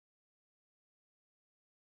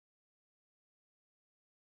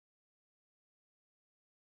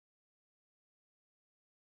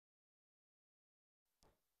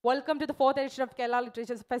Welcome to the 4th edition of Kerala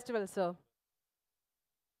Literature Festival, sir.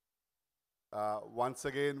 Once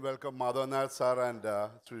again, welcome Madhavan Nair sir and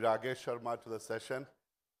Sri Rakesh Sharma to the session.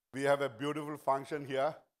 We have a beautiful function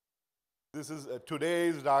here. Today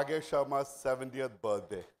is Rakesh Sharma's 70th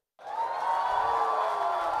birthday.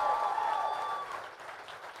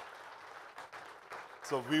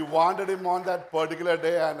 So we wanted him on that particular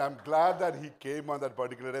day, and I'm glad that he came on that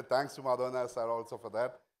particular day. Thanks to Madhavan Nair sir also for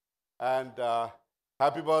that. And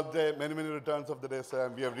happy birthday, many, many returns of the day, sir.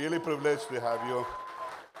 And we are really privileged to have you.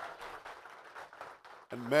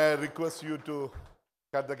 And may I request you to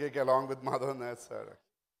cut the cake along with Madhavan Nair sir.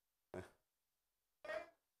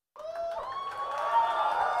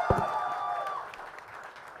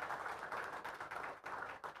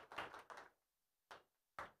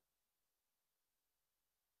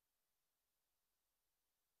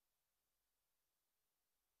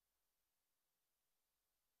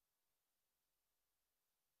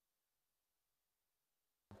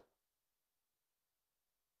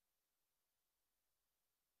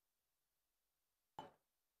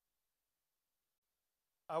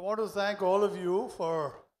 I want to thank all of you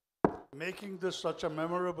for making this such a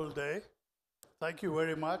memorable day. Thank you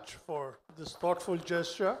very much for this thoughtful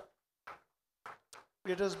gesture.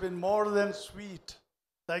 It has been more than sweet.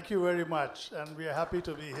 Thank you very much, and we are happy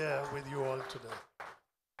to be here with you all today.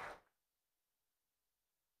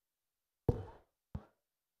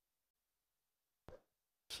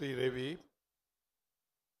 Sri Ravi,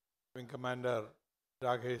 Wing Commander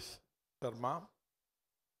Rakesh Sharma,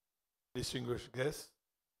 distinguished guests,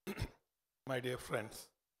 my dear friends.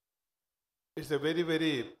 It's a very,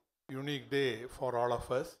 very unique day for all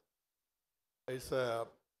of us. It's a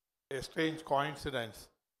strange coincidence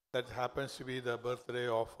that happens to be the birthday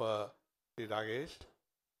of Sri Rakesh,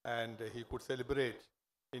 and he could celebrate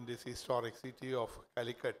in this historic city of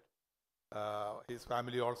Calicut. His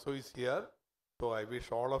family also is here, so I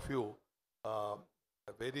wish all of you a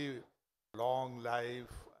very long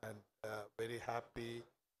life and very happy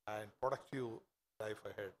and productive life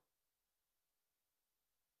ahead.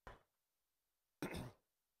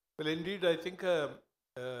 Well, indeed, I think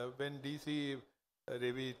when DC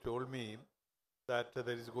Ravi told me that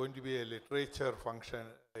there is going to be a literature function,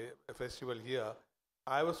 a festival here,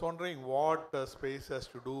 I was wondering what space has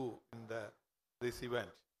to do in this event.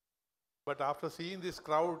 But after seeing this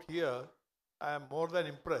crowd here, I am more than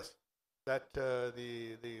impressed that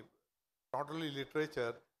the not only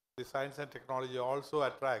literature, the science and technology also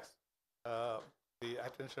attracts the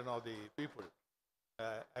attention of the people.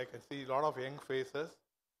 I can see a lot of young faces,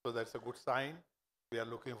 so that's a good sign. We are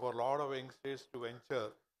looking for a lot of youngsters to venture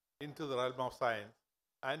into the realm of science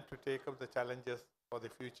and to take up the challenges for the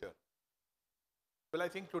future. Well, I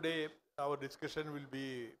think today our discussion will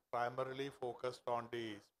be primarily focused on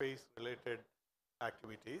the space-related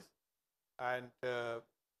activities. And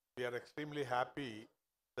we are extremely happy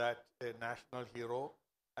that a national hero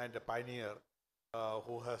and a pioneer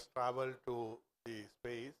who has traveled to the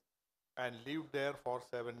space and lived there for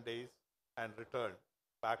 7 days and returned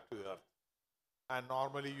back to Earth. And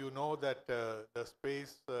normally you know that the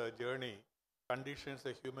space journey conditions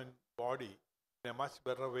the human body in a much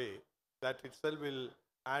better way. That itself will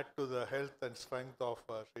add to the health and strength of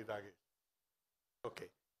Sri Rakesh. Okay.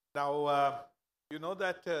 Now, you know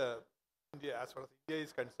that India, as far as India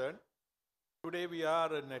is concerned, today we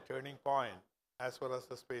are in a turning point as far as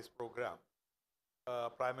the space program.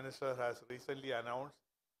 Prime Minister has recently announced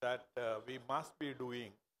that we must be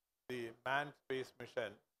doing the manned space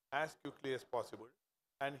mission as quickly as possible,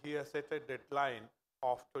 and he has set a deadline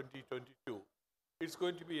of 2022. It's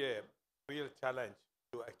going to be a real challenge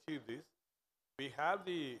to achieve this. We have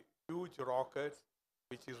the huge rockets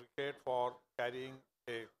which is required for carrying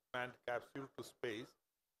a manned capsule to space.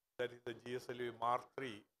 That is the GSLV Mark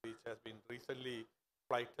III, which has been recently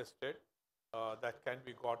flight tested. That can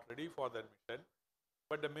be got ready for that mission.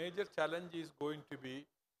 But the major challenge is going to be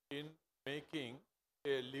in making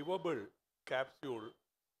a livable capsule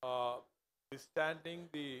withstanding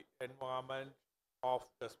the environment of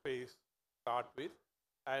the space to start with,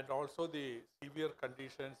 and also the severe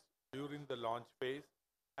conditions during the launch phase,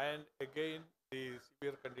 and again the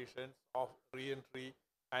severe conditions of re-entry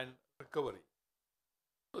and recovery.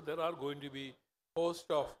 So there are going to be a host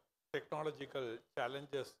of technological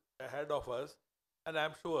challenges ahead of us, and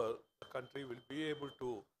I'm sure the country will be able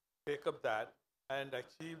to take up that and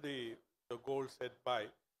achieve the goal set by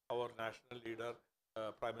our national leader,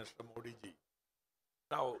 Prime Minister Modi ji.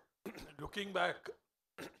 Now, looking back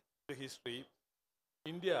to history,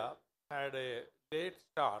 India had a late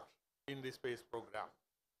start in the space program.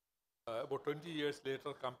 About 20 years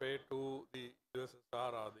later compared to the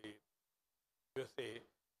USSR or the USA,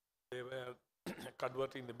 they were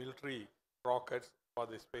converting the military rockets for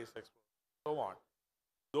the space exploration, so on.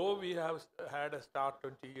 Though we have had a start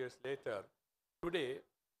 20 years later, today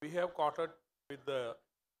we have caught up with the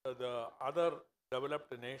other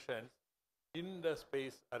developed nations in the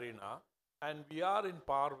space arena, and we are in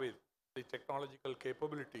par with the technological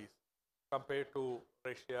capabilities compared to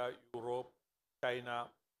Russia, Europe, China,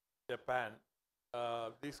 Japan,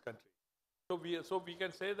 these countries. So we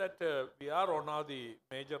can say that we are one of the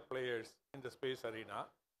major players in the space arena,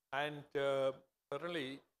 and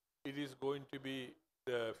certainly it is going to be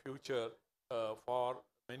the future for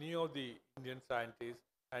many of the Indian scientists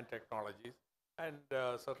and technologies, and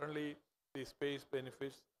certainly the space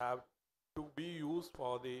benefits have to be used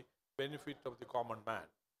for the benefit of the common man.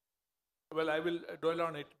 Well, I will dwell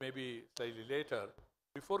on it maybe slightly later.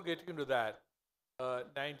 Before getting into that,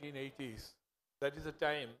 1980s, that is a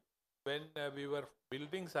time when we were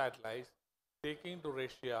building satellites, taking to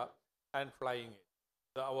Russia and flying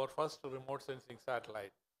it. Our first remote sensing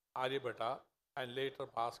satellite, Aryabhata, and later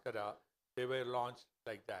Bhaskara, they were launched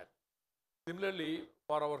like that. Similarly,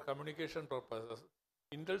 for our communication purposes,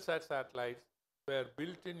 Intelsat satellites were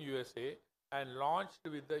built in USA and launched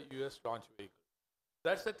with the US launch vehicle.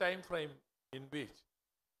 That's the time frame in which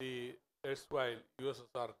the erstwhile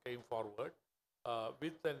USSR came forward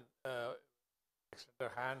with an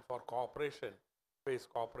extended hand for cooperation, space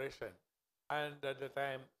cooperation. And at the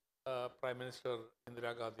time, Prime Minister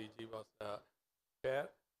Indira Gandhi ji was chair,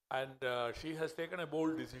 and she has taken a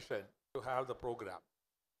bold decision to have the program,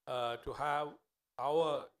 to have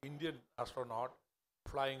our Indian astronaut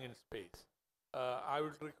flying in space. I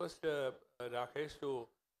would request Rakesh to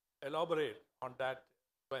elaborate on that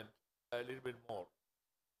event a little bit more.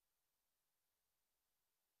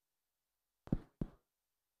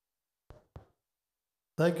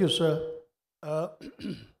 Thank you, sir.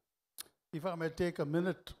 If I may take a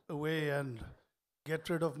minute away and get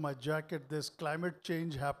rid of my jacket, there's climate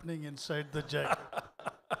change happening inside the jacket.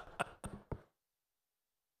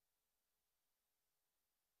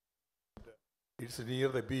 It's near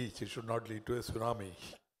the beach. It should not lead to a tsunami.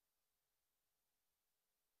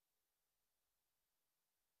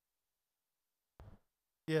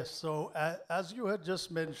 Yes, so as you had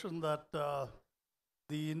just mentioned that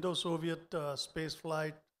the Indo-Soviet space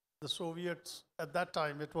flight, the Soviets, at that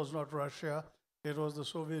time it was not Russia, it was the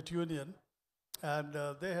Soviet Union, and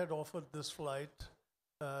they had offered this flight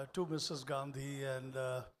to Mrs. Gandhi, and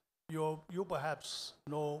you perhaps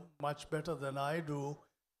know much better than I do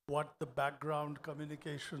what the background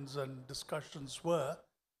communications and discussions were,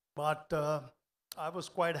 but I was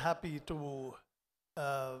quite happy to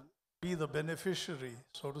be the beneficiary,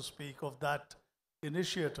 so to speak, of that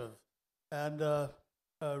initiative. And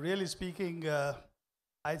really speaking,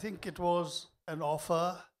 I think it was an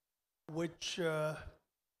offer which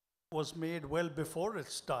was made well before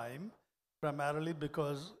its time, primarily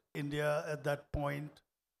because India at that point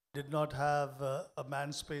did not have a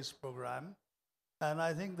manned space program. And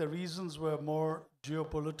I think the reasons were more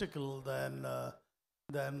geopolitical than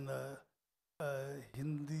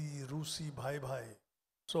Hindi, Rusi, bhai bhai.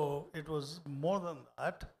 So it was more than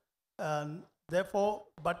that. And therefore,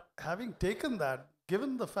 but having taken that,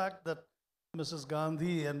 given the fact that Mrs.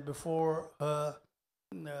 Gandhi and before her,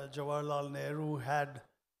 Jawaharlal Nehru had,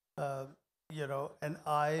 an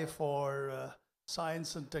eye for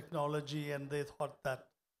science and technology, and they thought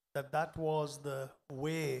that was the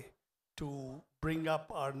way to bring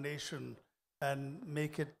up our nation and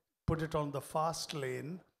put it on the fast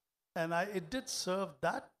lane. And it did serve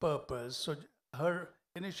that purpose. So her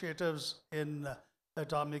initiatives in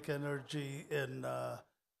atomic energy, in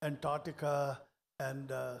Antarctica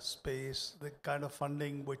and space, the kind of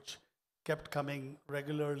funding which kept coming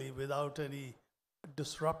regularly without any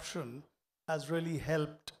disruption, has really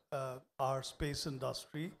helped our space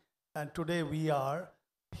industry. And today we are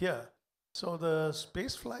here. So the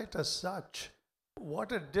space flight as such,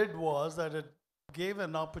 what it did was that it gave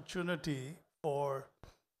an opportunity for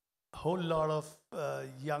a whole lot of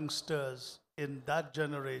youngsters in that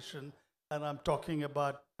generation, and I'm talking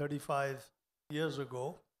about 35 years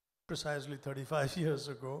ago, precisely 35 years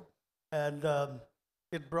ago, and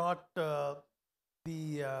it brought the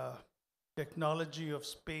technology of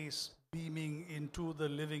space beaming into the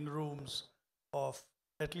living rooms of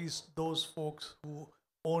at least those folks who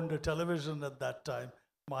owned a television at that time.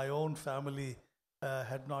 My own family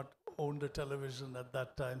had not owned a television at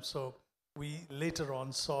that time, so we later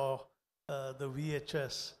on saw the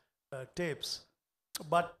VHS tapes.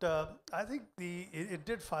 But I think it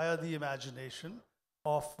did fire the imagination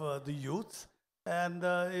of the youth, and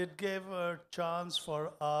it gave a chance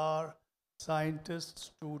for our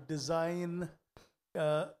scientists to design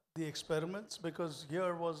the experiments, because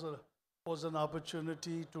here was an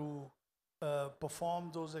opportunity to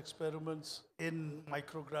perform those experiments in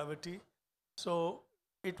microgravity. So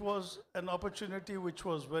it was an opportunity which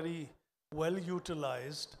was very well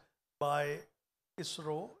utilized by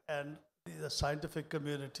ISRO and the scientific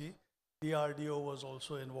community. The RDO was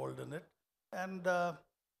also involved in it,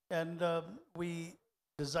 and we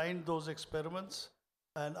designed those experiments,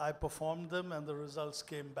 and I performed them, and the results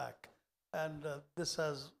came back. And this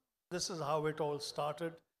is how it all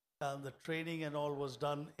started, and the training and all was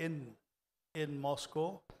done in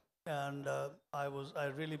Moscow, and I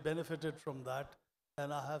really benefited from that,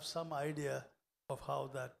 and I have some idea of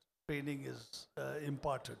how that training is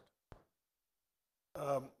imparted.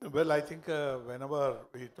 Well, I think whenever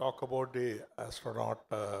we talk about the astronaut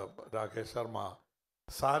Rakesh Sharma,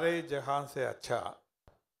 Sare Jahan se Acha,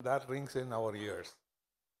 that rings in our ears.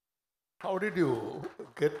 How did you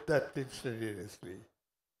get that instantaneously?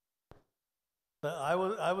 I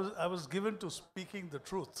was given to speaking the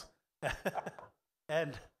truth,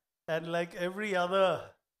 and like every other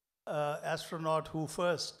astronaut who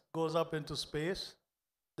first goes up into space,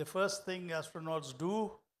 the first thing astronauts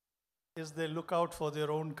do is they look out for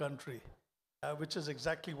their own country, which is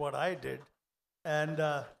exactly what I did. And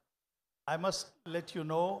I must let you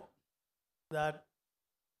know that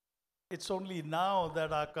it's only now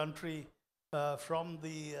that our country from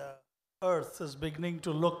the Earth is beginning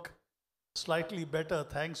to look slightly better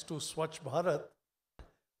thanks to Swachh Bharat.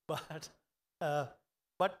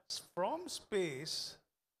 But from space,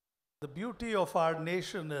 the beauty of our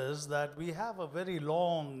nation is that we have a very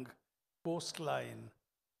long coastline.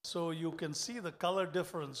 So you can see the color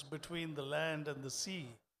difference between the land and the sea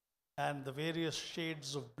and the various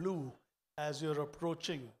shades of blue as you're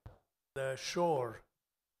approaching the shore.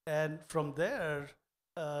 And from there,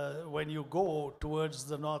 when you go towards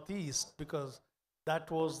the northeast, because that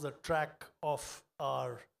was the track of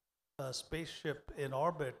our spaceship in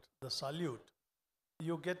orbit, the Salute,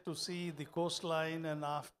 you get to see the coastline, and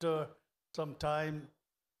after some time,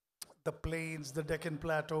 the plains, the Deccan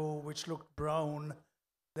Plateau, which looked brown.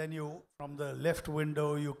 Then you, from the left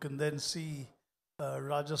window, you can then see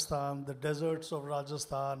Rajasthan, the deserts of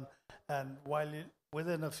Rajasthan, and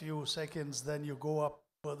within a few seconds, then you go up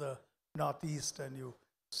further northeast and you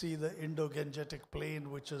see the Indo-Gangetic Plain,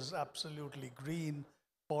 which is absolutely green,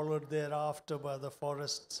 followed thereafter by the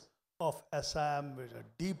forests of Assam, which are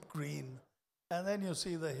deep green, and then you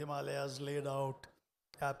see the Himalayas laid out,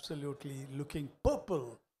 absolutely looking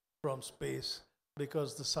purple from space,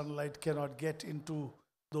 because the sunlight cannot get into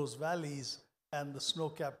those valleys and the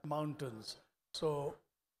snow-capped mountains. So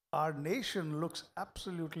our nation looks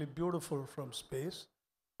absolutely beautiful from space.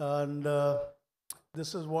 And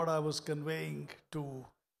this is what I was conveying to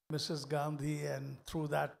Mrs. Gandhi, and through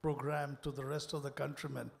that program to the rest of the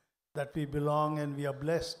countrymen, that we belong and we are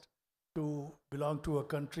blessed to belong to a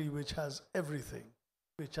country which has everything,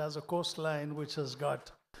 which has a coastline, which has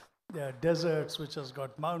got deserts, which has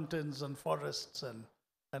got mountains and forests, and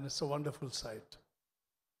it's a wonderful sight.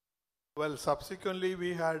 Well, subsequently,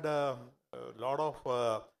 we had a lot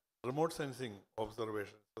of remote sensing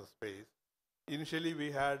observations of space. Initially,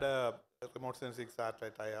 we had a remote sensing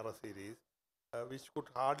satellite IRS series, which could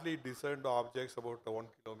hardly discern the objects about 1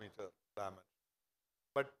 kilometer diameter.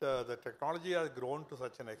 But the technology has grown to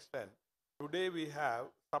such an extent. Today, we have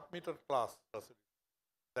sub-meter class resolution.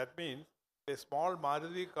 That means a small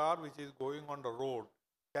Maruti car which is going on the road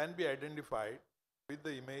can be identified with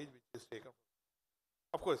the image which is taken.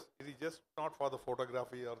 Of course, it is just not for the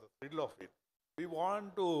photography or the thrill of it. We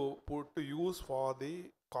want to put to use for the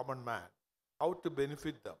common man, how to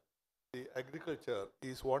benefit them. The agriculture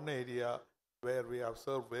is one area where we have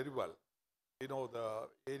served very well. You know,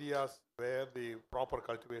 the areas where the proper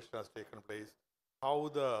cultivation has taken place,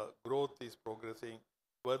 how the growth is progressing,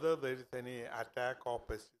 whether there is any attack of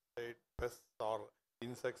pesticide, pests or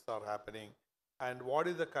insects are happening, and what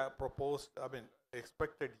is the proposed,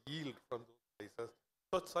 expected yield from those places.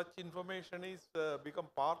 So such information is become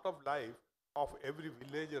part of life of every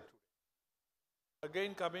villager today.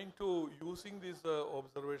 Again, coming to using these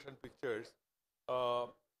observation pictures,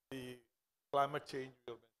 the climate change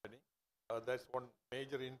you are mentioning, that's one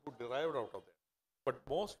major input derived out of that. But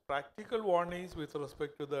most practical one is with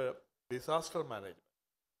respect to the disaster management.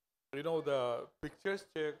 You know, the pictures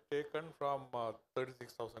taken from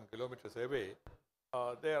 36,000 kilometers away,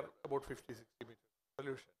 they are about 50, 60 meters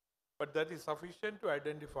resolution. But that is sufficient to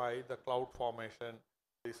identify the cloud formation,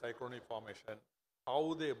 the cyclonic formation,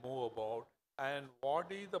 how they move about, and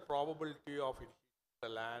what is the probability of it hitting the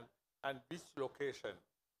land, and which location,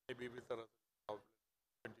 maybe with a resolution of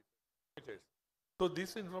 20 meters. So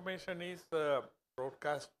this information is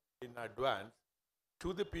broadcast in advance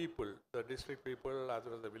to the people, the district people as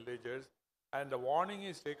well as the villagers, and the warning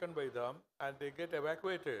is taken by them and they get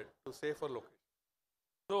evacuated to safer locations.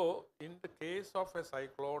 So, in the case of a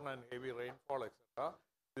cyclone and heavy rainfall, etc.,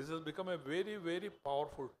 this has become a very, very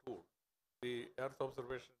powerful tool. The Earth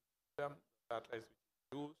observation system, satellites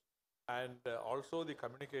which is used, and also the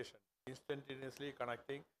communication, instantaneously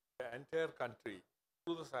connecting the entire country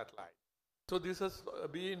to the satellite. So this has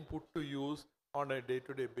been put to use on a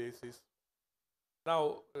day-to-day basis.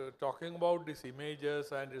 Now, talking about these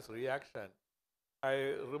images and its reaction,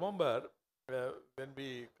 I remember when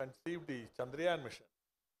we conceived the Chandrayaan mission,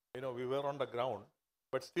 we were on the ground,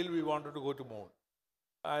 but still we wanted to go to moon.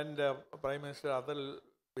 And Prime Minister Adal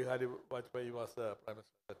Bihari Vajpayee was the Prime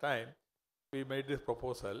Minister at the time. We made this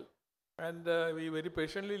proposal, and we very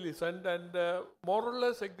patiently listened and more or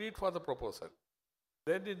less agreed for the proposal.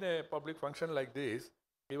 Then in a public function like this,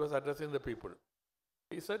 he was addressing the people.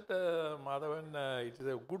 He said, Madhavan, it is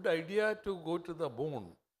a good idea to go to the moon.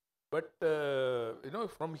 But,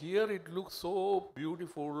 from here it looks so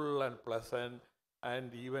beautiful and pleasant,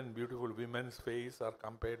 and even beautiful women's face are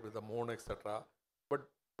compared with the moon, etc. But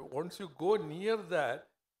once you go near that,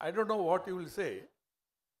 I don't know what you will say,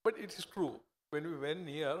 but it is true. When we went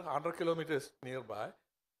near, 100 kilometers nearby,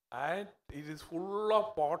 and it is full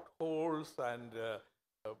of potholes and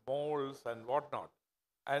moles and whatnot.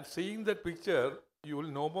 And seeing that picture, you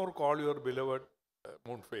will no more call your beloved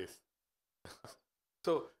moon face.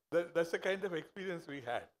 So that's the kind of experience we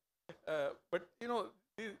had. But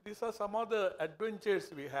these are some of the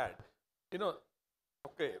adventures we had.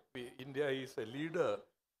 India is a leader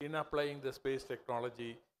in applying the space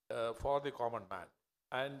technology for the common man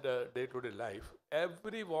and day-to-day life.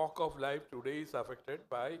 Every walk of life today is affected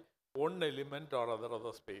by one element or other of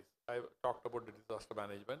the space. I talked about the disaster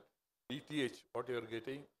management. DTH, what you are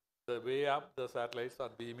getting, the way up, the satellites are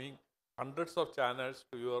beaming hundreds of channels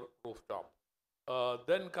to your rooftop.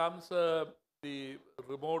 Then comes the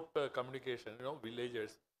remote communication,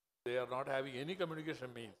 villagers. They are not having any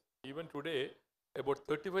communication means. Even today, about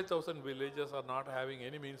 35,000 villages are not having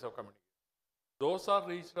any means of communication. Those are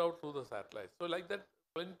reached out through the satellites. So like that,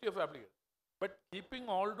 plenty of applications. But keeping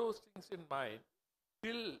all those things in mind,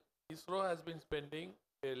 still ISRO has been spending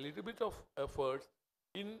a little bit of efforts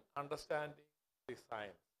in understanding the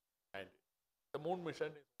science. And the moon mission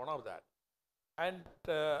is one of that. And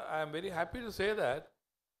I am very happy to say that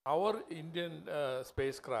our Indian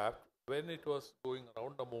spacecraft, when it was going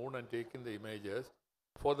around the moon and taking the images,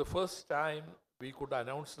 for the first time we could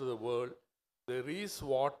announce to the world there is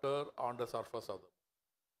water on the surface of the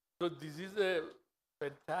moon. So this is a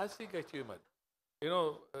fantastic achievement.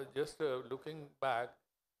 Just looking back,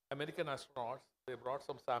 American astronauts, they brought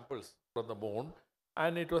some samples from the moon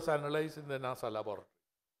and it was analyzed in the NASA laboratory.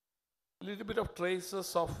 A little bit of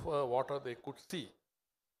traces of water they could see.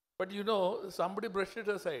 But somebody brushed it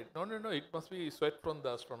aside. No, it must be sweat from the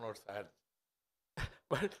astronaut's hands.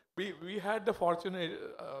 But we had the fortunate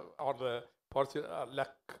or the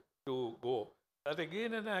luck to go. That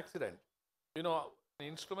again an accident. The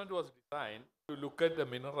instrument was designed to look at the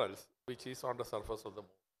minerals which is on the surface of the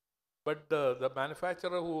moon. But the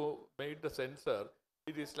manufacturer who made the sensor,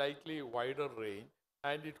 it is slightly wider range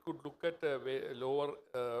and it could look at lower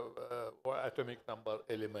atomic number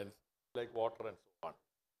elements like water and so on.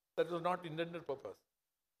 That was not intended purpose.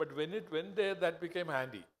 But when it went there, that became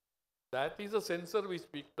handy. That is a sensor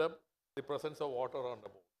which picked up the presence of water on the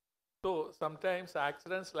moon. So sometimes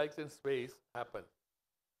accidents like in space happen.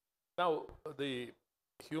 Now, the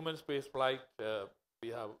human space flight, we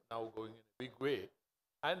have now going in a big way.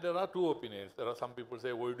 And there are two opinions. There are some people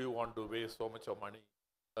say, why do you want to waste so much of money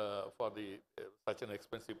for such an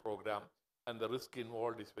expensive program? And the risk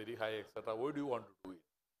involved is very high, etc. Why do you want to do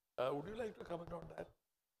it? Would you like to comment on that?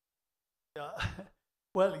 Yeah.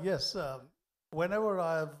 Well, yes. Whenever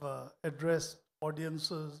I've addressed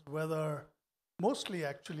audiences, whether mostly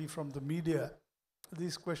actually from the media,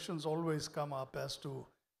 these questions always come up as to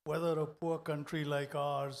whether a poor country like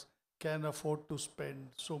ours can afford to spend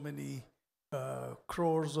so many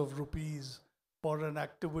crores of rupees for an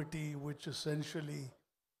activity which essentially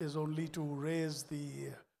is only to raise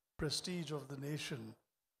the prestige of the nation.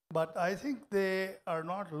 But I think they are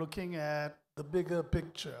not looking at the bigger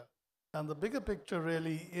picture. And the bigger picture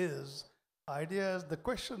really is, the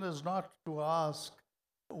question is not to ask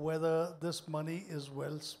whether this money is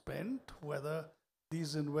well spent, whether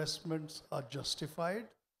these investments are justified.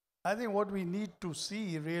 I think what we need to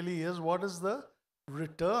see really is what is the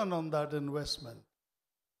return on that investment.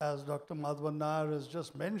 As Dr. Madhavan Nair has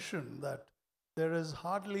just mentioned, that there is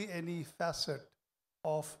hardly any facet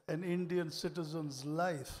of an Indian citizen's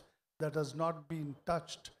life that has not been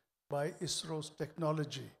touched by ISRO's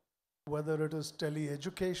technology, whether it is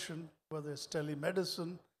tele-education, whether it's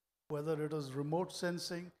telemedicine, whether it is remote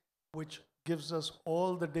sensing, which gives us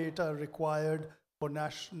all the data required for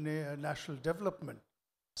national development.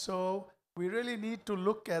 So we really need to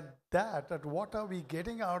look at that, at what are we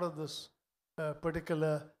getting out of this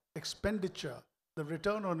particular expenditure, the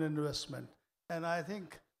return on investment. And I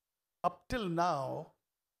think up till now,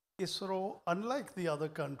 ISRO, unlike the other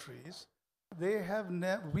countries, we have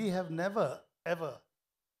never, ever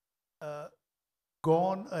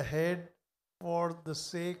gone ahead for the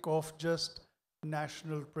sake of just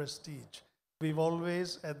national prestige. We've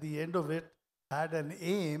always, at the end of it, had an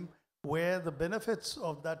aim where the benefits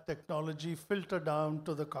of that technology filter down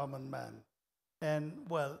to the common man. And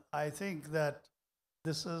well, I think that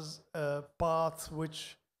this is a path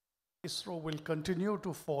which ISRO will continue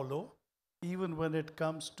to follow, even when it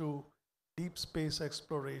comes to deep space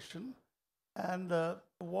exploration. And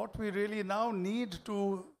what we really now need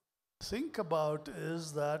to think about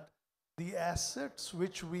is that the assets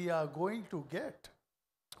which we are going to get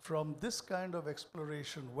from this kind of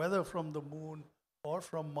exploration, whether from the moon or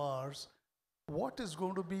from Mars, what is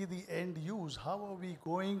going to be the end use? How are we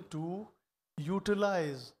going to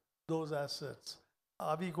utilize those assets?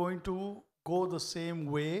 Are we going to go the same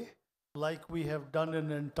way like we have done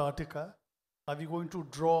in Antarctica? Are we going to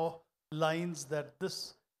draw lines that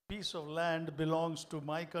this piece of land belongs to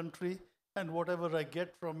my country and whatever I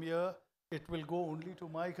get from here, it will go only to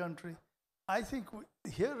my country? I think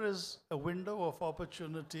here is a window of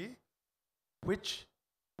opportunity which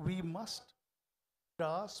we must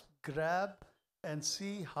grasp, grab, and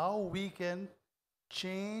see how we can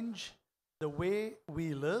change the way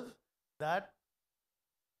we live. That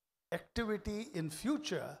activity in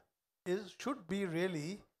future should be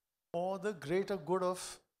really for the greater good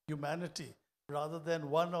of humanity rather than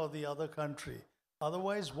one or the other country.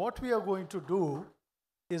 Otherwise, what we are going to do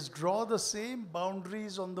is draw the same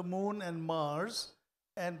boundaries on the moon and Mars,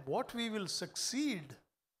 and what we will succeed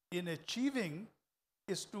in achieving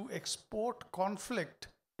is to export conflict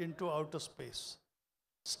into outer space.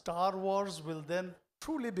 Star Wars will then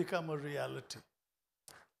truly become a reality.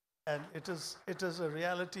 And it is a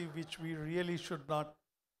reality which we really should not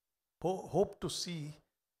hope to see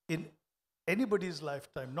in anybody's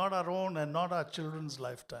lifetime, not our own and not our children's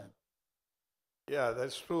lifetime. Yeah,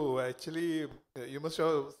 that's true. Actually, you must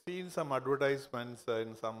have seen some advertisements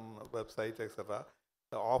in some websites, etc.,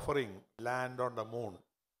 offering land on the moon.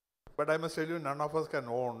 But I must tell you, none of us can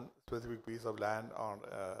own a specific piece of land on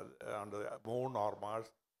the moon or Mars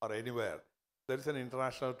or anywhere. There is an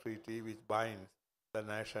international treaty which binds the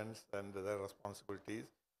nations and their responsibilities.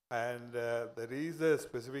 And there is a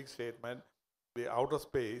specific statement, the outer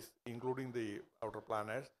space, including the outer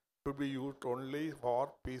planets, should be used only for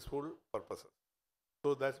peaceful purposes.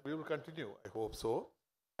 So that we will continue, I hope so.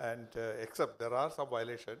 And except there are some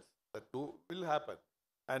violations that will happen.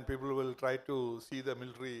 And people will try to see the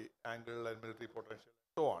military angle and military potential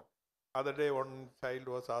and so on. Other day, one child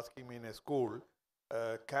was asking me in a school,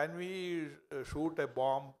 can we shoot a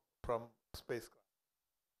bomb from spacecraft?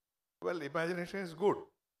 Well, imagination is good.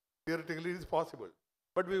 Theoretically, it is possible.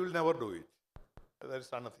 But we will never do it. That is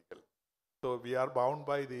unethical. So we are bound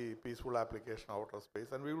by the peaceful application of outer space,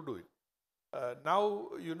 and we will do it. Now,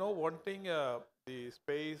 you know, one thing, the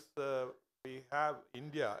space we have,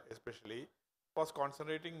 India especially, was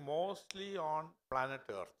concentrating mostly on planet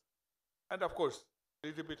Earth. And of course, a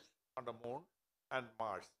little bit on the moon and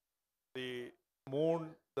Mars. The moon,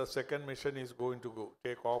 the second mission is going to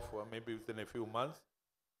take off maybe within a few months.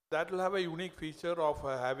 That will have a unique feature of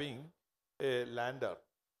having a lander.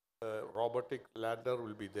 Robotic lander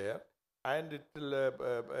will be there, and it will,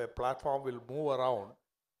 a platform will move around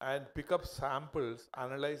and pick up samples,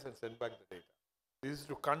 analyze and send back the data. This is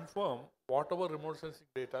to confirm whatever remote sensing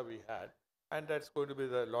data we had, and that's going to be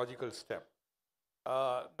the logical step.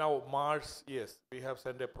 Now Mars, yes, we have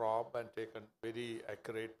sent a probe and taken very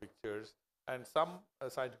accurate pictures, and some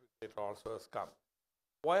scientific data also has come.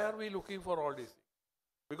 Why are we looking for all these things?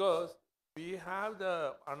 Because we have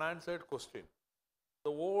the unanswered question.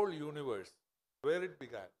 The whole universe, where it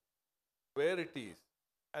began, where it is,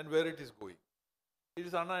 and where it is going. It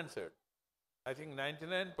is unanswered. I think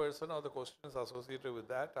 99% of the questions associated with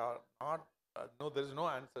that are not, there is no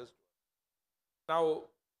answers to it. Now,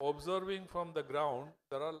 observing from the ground,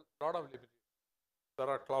 there are a lot of limitations. There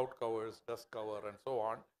are cloud covers, dust cover, and so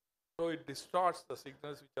on. So it distorts the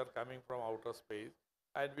signals which are coming from outer space,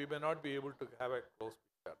 and we may not be able to have a close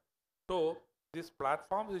picture. So these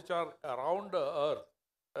platforms which are around the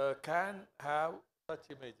Earth can have such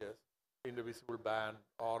images in the visible band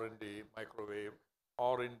or in the microwave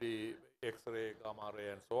or in the X-ray, gamma ray,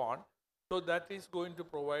 and so on. So that is going to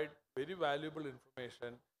provide very valuable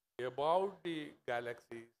information about the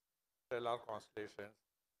galaxies, stellar constellations,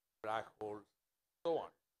 black holes, so on.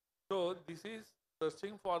 So this is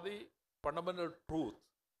searching for the fundamental truth,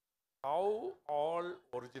 how all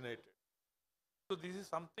originated. So this is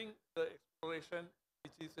something, the exploration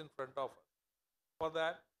which is in front of us. For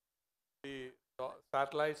that, the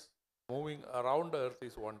satellites moving around Earth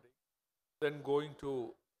is one thing. Then going to,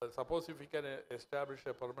 suppose if we can establish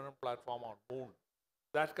a permanent platform on Moon,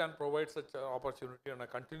 that can provide such an opportunity on a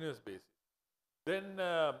continuous basis. Then,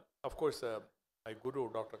 of course, my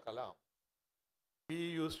guru, Dr. Kalam,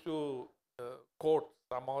 he used to quote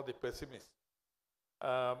some of the pessimists.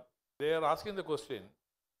 They are asking the question,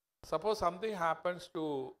 suppose something happens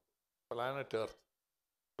to planet Earth,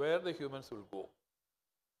 where the humans will go?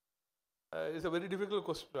 It's a very difficult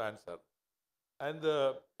question to answer. And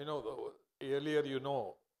earlier,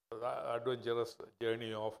 the adventurous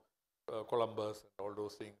journey of Columbus and all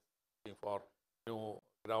those things, looking for new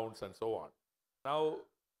grounds and so on. Now,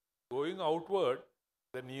 going outward,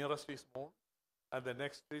 the nearest is Moon, and the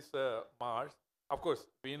next is Mars. Of course,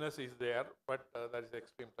 Venus is there, but that is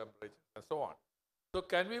extreme temperature and so on. So,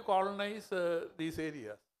 can we colonize these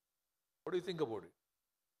areas? What do you think about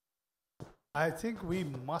it? I think we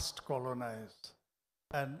must colonize.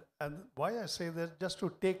 And why I say that, just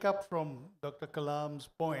to take up from Dr. Kalam's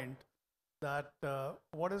point, that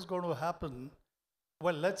what is going to happen,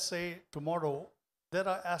 well, let's say tomorrow, there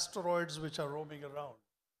are asteroids which are roaming around.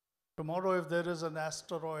 Tomorrow, if there is an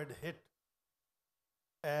asteroid hit,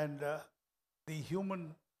 and the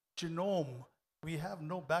human genome, we have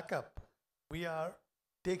no backup. We are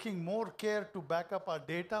taking more care to back up our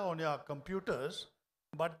data on our computers,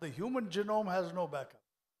 but the human genome has no backup.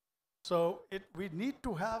 So we need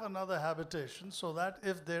to have another habitation so that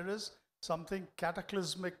if there is something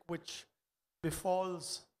cataclysmic which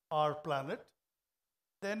befalls our planet,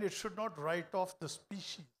 then it should not write off the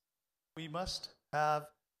species. We must have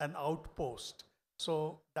an outpost.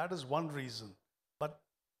 So that is one reason. But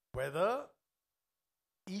whether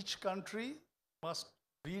each country must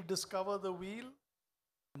rediscover the wheel,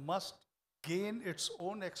 must gain its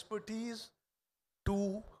own expertise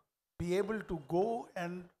to be able to go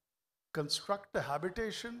and construct a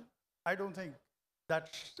habitation, I don't think that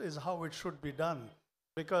is how it should be done,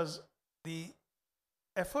 because the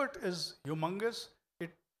effort is humongous.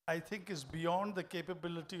 It, I think, is beyond the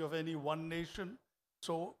capability of any one nation.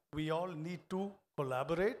 So we all need to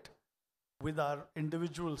collaborate with our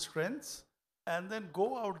individual strengths and then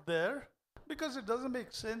go out there, because it doesn't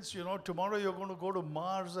make sense, tomorrow you're going to go to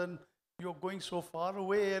Mars and you're going so far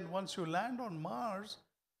away, and once you land on Mars,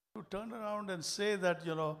 to turn around and say that,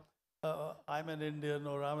 I'm an Indian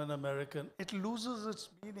or I'm an American, it loses its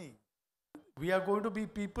meaning. We are going to be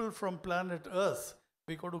people from planet Earth.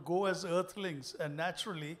 We're going to go as Earthlings, and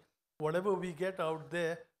naturally, whatever we get out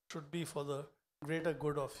there should be for the greater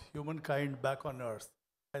good of humankind back on Earth.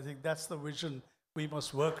 I think that's the vision we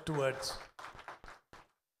must work towards.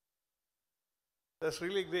 That's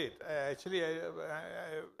really great. Actually,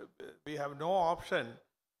 we have no option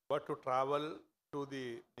but to travel to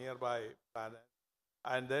the nearby planet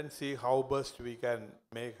and then see how best we can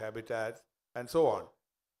make habitats and so on.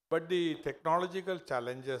 But the technological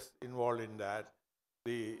challenges involved in that,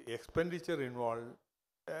 the expenditure involved,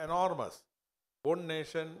 enormous. One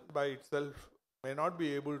nation by itself may not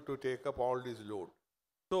be able to take up all this load.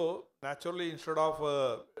 So naturally, instead of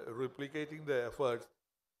replicating the efforts,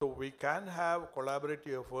 so we can have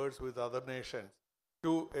collaborative efforts with other nations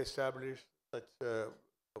to establish such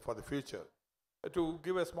for the future. To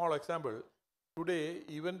give a small example, today,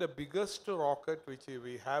 even the biggest rocket which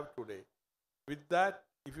we have today, with that,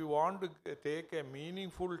 if you want to take a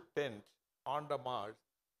meaningful tent on the Mars,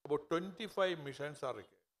 about 25 missions are required.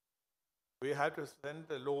 We have to send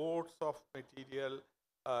loads of material,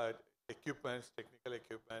 equipments, technical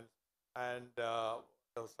equipment, and the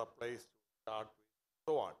supplies to start with,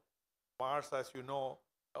 so on. Mars, as you know,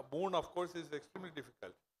 Moon, of course, is extremely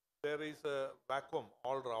difficult. There is a vacuum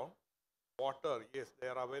all around. Water, yes, they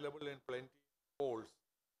are available in plenty of holes,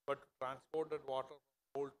 but to transport that water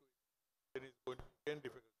from hole to it is going to be a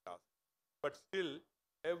difficult task. But still,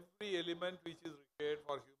 every element which is required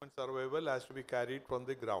for human survival has to be carried from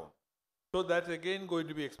the ground. So that's again going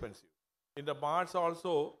to be expensive. In the Mars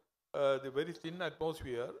also, the very thin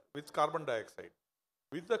atmosphere with carbon dioxide.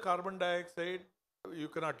 With the carbon dioxide, you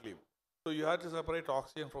cannot live. So you have to separate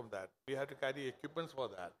oxygen from that. We have to carry equipments for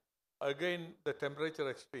that. Again, the temperature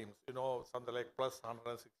extremes, something like plus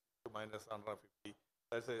 160 to minus 150,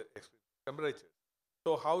 that's the extreme temperature.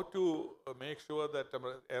 So how to make sure that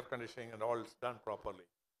air conditioning and all is done properly.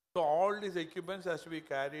 So all these equipments has to be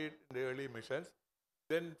carried in the early missions.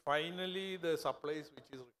 Then finally the supplies which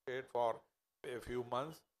is required for a few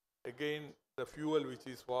months. Again the fuel which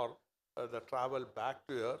is for the travel back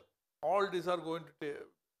to Earth. All these are going to be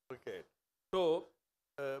required. So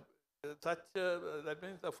that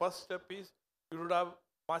means the first step is you should have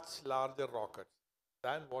much larger rockets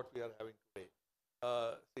than what we are having today.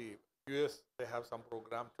 See, US, they have some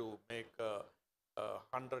program to make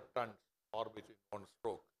 100 tons orbit in one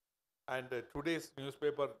stroke. And today's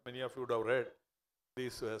newspaper, many of you would have read,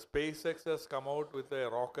 this SpaceX has come out with a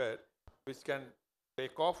rocket which can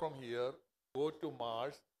take off from here, go to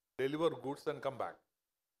Mars, deliver goods and come back.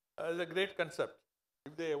 It's a great concept.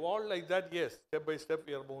 If they evolve like that, yes, step by step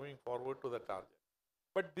we are moving forward to the target.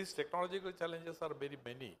 But these technological challenges are very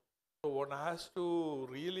many. So one has to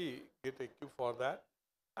really get equipped for that.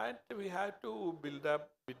 And we have to build up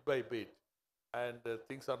bit by bit. And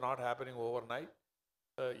things are not happening overnight.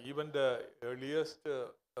 Even the earliest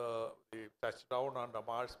the touchdown on the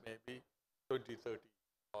Mars may be 2030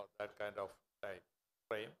 or that kind of time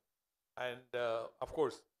frame. And of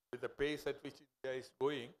course, with the pace at which India is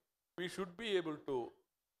going, we should be able to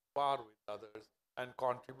par with others and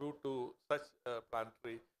contribute to such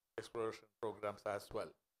planetary exploration programs as well.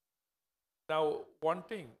 Now, one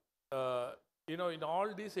thing, in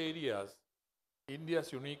all these areas,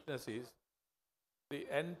 India's uniqueness is the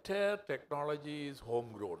entire technology is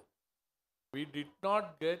homegrown. We did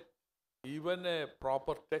not get even a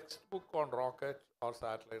proper textbook on rockets or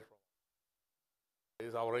satellite.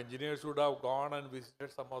 Our engineers would have gone and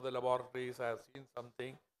visited some of the laboratories, have seen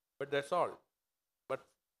something, but that's all. But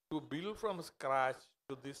to build from scratch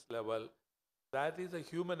to this level, that is a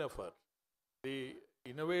human effort. The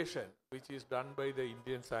innovation which is done by the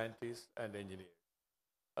Indian scientists and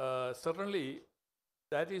engineers. Certainly,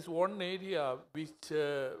 that is one area which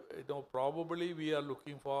probably we are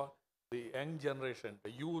looking for the young generation,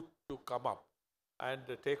 the youth, to come up and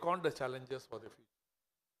take on the challenges for the future.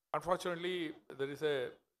 Unfortunately, there is a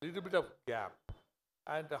little bit of gap,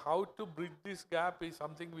 and how to bridge this gap is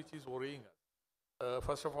something which is worrying us.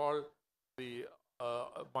 First of all, the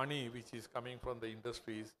money which is coming from the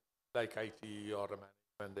industries like IT or the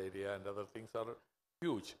management area and other things are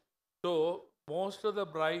huge. So most of the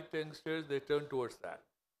bright youngsters, they turn towards that,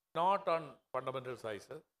 not on fundamental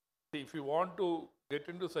sciences. See, if you want to get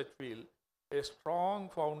into such field, a strong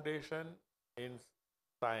foundation in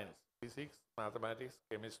science, physics, mathematics,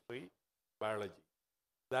 chemistry, biology,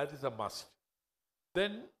 that is a must.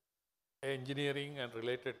 Then engineering and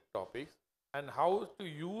related topics, and how to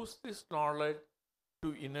use this knowledge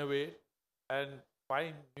to innovate and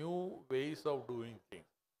find new ways of doing things.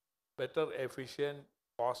 Better, efficient,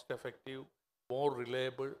 cost effective, more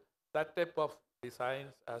reliable, that type of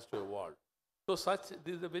designs has to evolve. So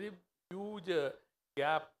there is a very huge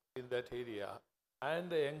gap in that area, and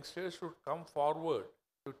the youngsters should come forward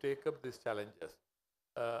to take up these challenges.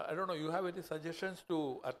 I don't know, you have any suggestions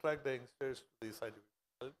to attract the youngsters to this side?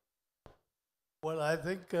 Well, I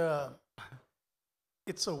think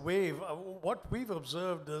it's a wave. What we've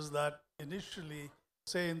observed is that initially,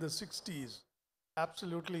 say in the 60s,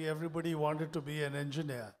 absolutely everybody wanted to be an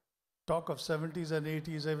engineer. Talk of 70s and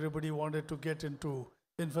 80s, everybody wanted to get into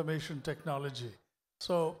information technology.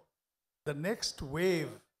 So the next wave,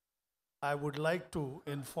 I would like to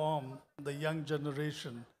inform the young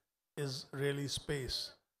generation, is really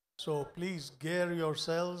space. So please gear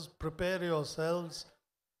yourselves, prepare yourselves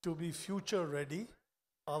to be future ready.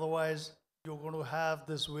 Otherwise, you're going to have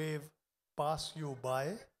this wave pass you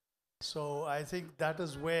by. So I think that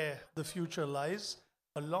is where the future lies.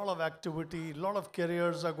 A lot of activity, a lot of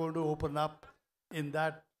careers are going to open up in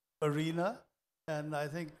that arena. And I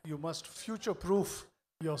think you must future-proof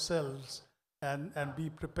yourselves and be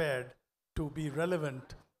prepared to be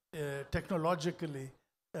relevant technologically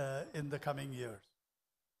in the coming years.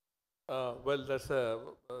 Well, that's a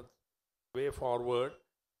way forward,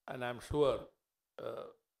 and I'm sure.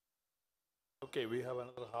 Okay, we have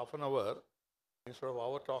another half an hour. Instead of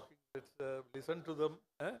our talking, let's listen to them.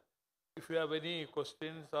 If you have any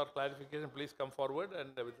questions or clarification, please come forward and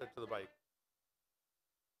with that to the mic.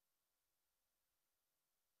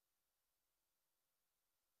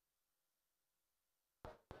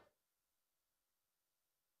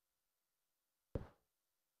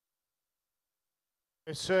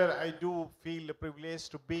 Yes, sir, I do feel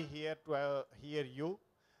privileged to be here to hear you.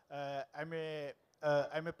 I'm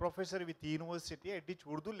a professor with the university. I teach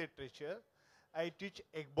Urdu literature. I teach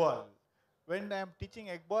Iqbal. When I'm teaching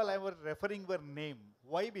Iqbal, I was referring your name.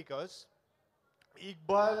 Why? Because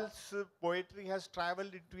Iqbal's poetry has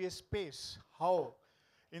traveled into a space. How?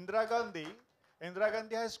 Indira Gandhi, Indira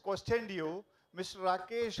Gandhi has questioned you, Mr.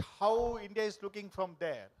 Rakesh, how India is looking from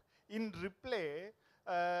there. In reply,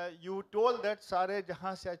 you told that Sare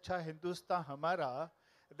Jahan se acha Hindustan hamara.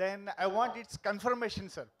 Then I want its confirmation,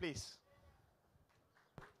 sir, please.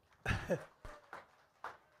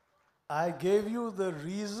 I gave you the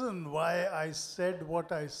reason why I said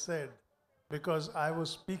what I said, because I was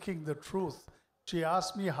speaking the truth. She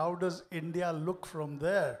asked me, how does India look from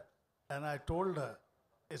there? And I told her,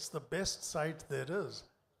 it's the best sight there is.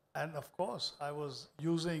 And of course, I was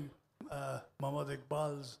using Muhammad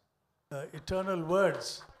Iqbal's eternal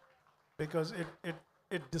words, because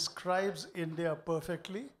it describes India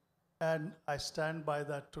perfectly, and I stand by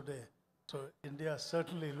that today. So India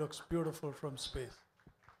certainly looks beautiful from space.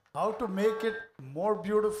 How to make it more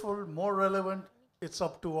beautiful, more relevant, it's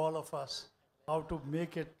up to all of us. How to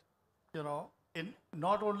make it,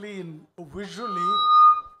 not only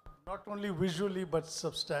visually, but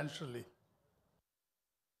substantially.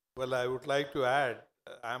 Well, I would like to add,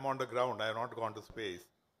 I'm on the ground, I have not gone to space.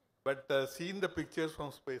 But seen the pictures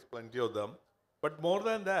from space, plenty of them. But more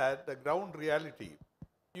than that, the ground reality.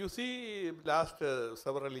 You see, last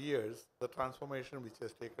several years, the transformation which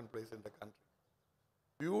has taken place in the country.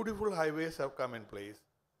 Beautiful highways have come in place.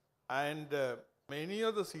 And many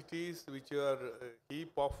of the cities which are a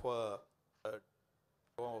heap of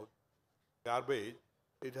garbage,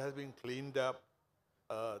 it has been cleaned up.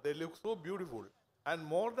 They look so beautiful. And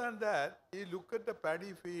more than that, you look at the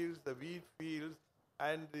paddy fields, the wheat fields,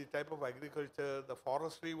 and the type of agriculture, the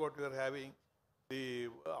forestry what we are having,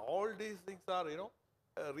 all these things are,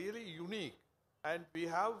 really unique. And we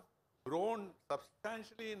have grown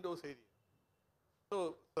substantially in those areas.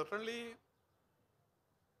 So certainly,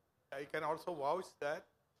 I can also vouch that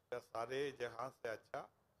the Sare Jahan se acha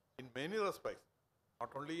in many respects, not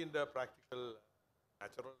only in the practical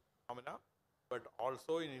natural phenomena, but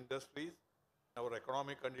also in industries, our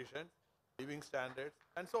economic conditions, living standards,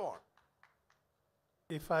 and so on.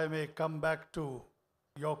 If I may come back to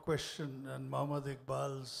your question and Muhammad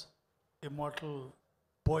Iqbal's immortal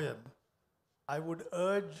poem, I would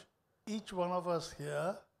urge each one of us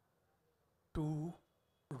here to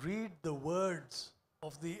read the words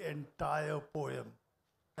of the entire poem.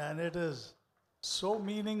 And it is so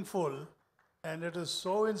meaningful and it is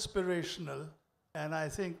so inspirational. And I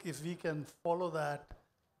think if we can follow that,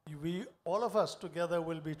 all of us together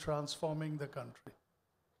will be transforming the country.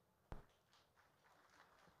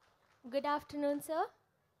 Good afternoon, sir.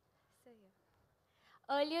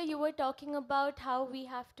 Earlier you were talking about how we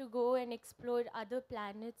have to go and explore other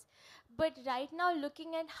planets. But right now,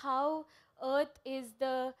 looking at how Earth is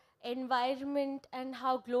the environment and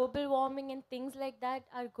how global warming and things like that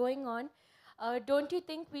are going on, don't you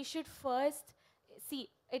think we should first see,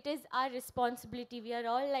 it is our responsibility. We are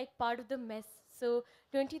all like part of the mess. So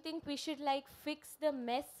don't you think we should like fix the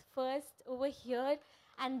mess first over here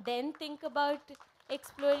and then think about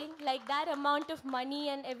exploring like that amount of money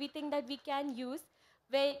and everything that we can use,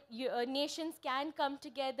 where nations can come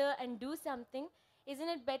together and do something? Isn't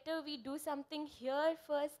it better we do something here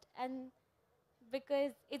first? And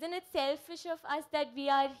because isn't it selfish of us that we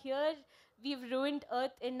are here, we've ruined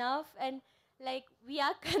Earth enough, and like we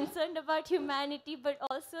are concerned about humanity, but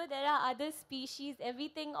also there are other species,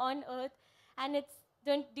 everything on Earth, and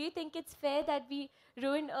do you think it's fair that we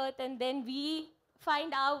ruin Earth and then we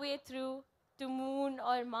find our way through to Moon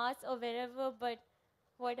or Mars or wherever, but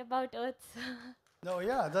what about Earth? No,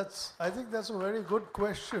 yeah, I think that's a very good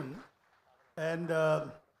question. And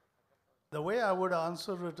the way I would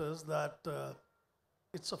answer it is that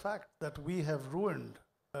it's a fact that we have ruined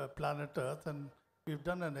planet Earth, and we've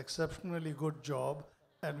done an exceptionally good job,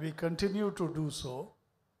 and we continue to do so.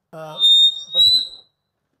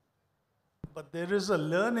 But there is a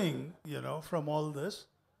learning, from all this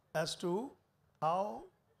as to how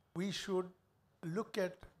we should look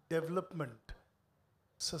at development.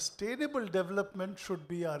 Sustainable development should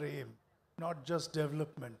be our aim, not just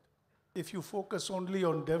development. If you focus only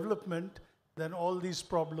on development, then all these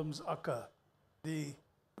problems occur. The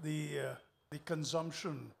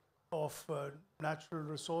consumption of natural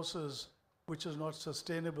resources, which is not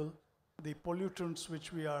sustainable, the pollutants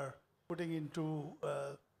which we are putting into,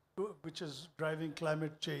 which is driving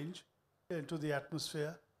climate change into the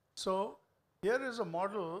atmosphere. So here is a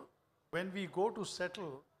model. When we go to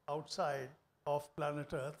settle outside of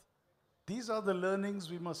planet Earth, these are the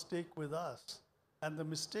learnings we must take with us. And the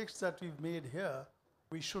mistakes that we've made here,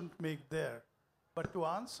 we shouldn't make there. But to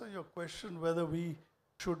answer your question whether we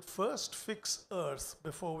should first fix Earth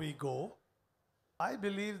before we go, I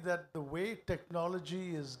believe that the way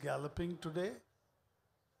technology is galloping today,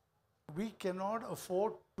 we cannot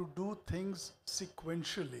afford to do things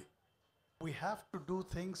sequentially. We have to do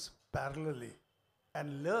things parallelly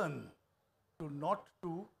and learn to not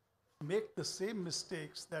to make the same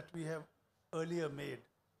mistakes that we have earlier made.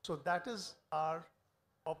 So that is our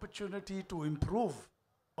opportunity to improve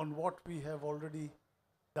on what we have already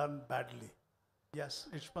done badly. Yes,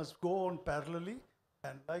 it must go on parallelly,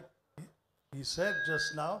 and like he said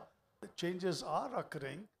just now, the changes are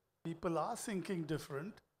occurring, people are thinking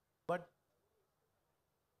different, but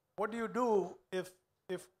what do you do if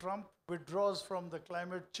Trump withdraws from the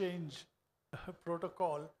climate change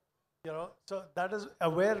protocol? You know, so that is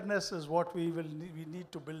awareness is what we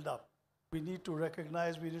need to build up. We need to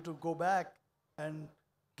recognize, we need to go back and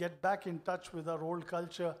get back in touch with our old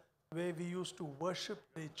culture where we used to worship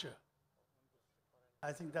nature.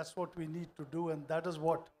 I think that's what we need to do, and that is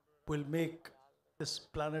what will make this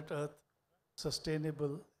planet Earth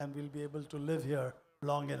sustainable, and we'll be able to live here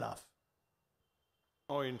long enough.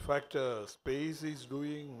 Oh, in fact, space is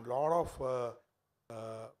doing a lot of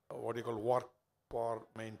what you call work for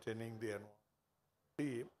maintaining the environment.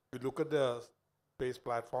 See, you look at the space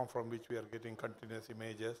platform from which we are getting continuous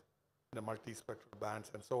images, the multispectral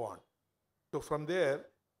bands and so on. So from there,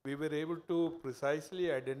 we were able to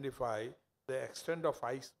precisely identify the extent of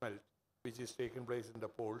ice melt which is taking place in the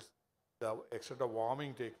poles, the extent of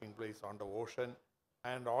warming taking place on the ocean,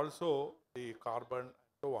 and also the carbon and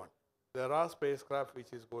so on. There are spacecraft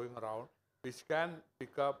which is going around which can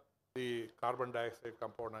pick up the carbon dioxide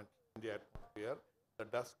component in the atmosphere, the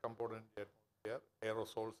dust component in the atmosphere,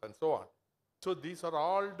 aerosols and so on. So these are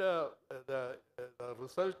all the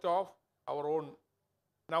result of our own.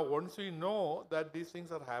 Now once we know that these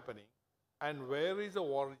things are happening and where is the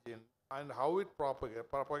origin and how it propagates,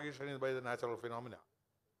 propagation is by the natural phenomena.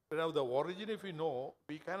 Now the origin, if we know,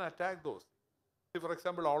 we can attack those. See, for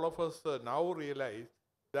example, all of us now realize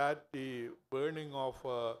that the burning of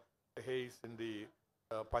haze in the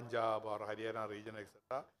Punjab or Haryana region,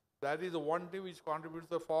 etc., that is the one thing which contributes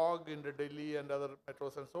to the fog in the Delhi and other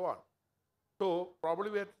metros and so on. So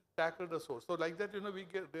probably we have to tackle the source. So like that, we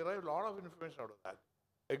derive a lot of information out of that.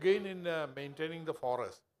 Again, in maintaining the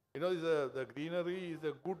forest, the greenery is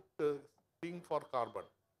a good thing for carbon.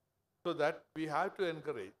 So that we have to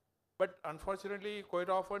encourage. But unfortunately, quite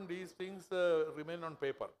often these things remain on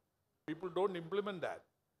paper. People don't implement that.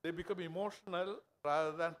 They become emotional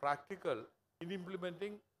rather than practical in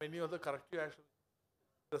implementing many of the corrective actions.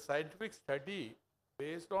 The scientific study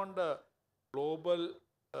based on the global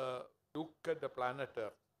look at the planet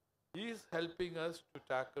Earth is helping us to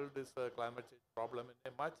tackle this climate change problem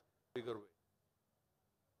in a much bigger way.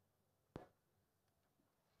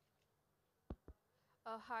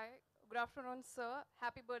 Hi, good afternoon, sir.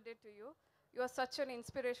 Happy birthday to you. You are such an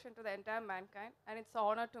inspiration to the entire mankind, and it's an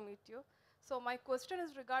honor to meet you. So my question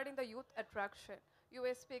is regarding the youth attraction. You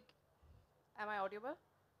will speak. Am I audible?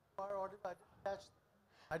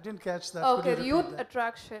 I didn't catch that. Okay, the youth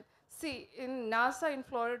attraction. See, in NASA in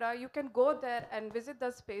Florida, you can go there and visit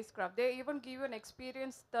the spacecraft. They even give you an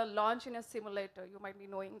experience, the launch in a simulator. You might be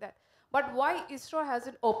knowing that. But why ISRO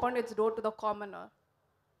hasn't opened its door to the commoner?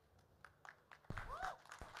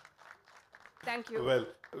 Thank you. Well,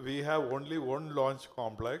 we have only one launch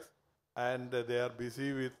complex, and they are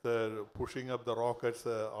busy with pushing up the rockets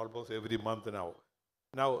almost every month now.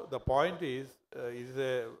 Now, the point is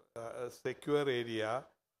a secure area.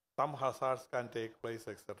 Some hazards can take place,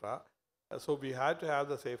 etc. So we had to have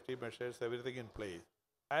the safety measures, everything in place.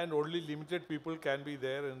 And only limited people can be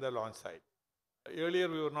there in the launch site. Earlier,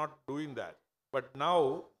 we were not doing that. But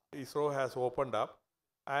now, ISRO has opened up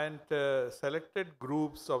and selected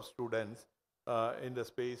groups of students in the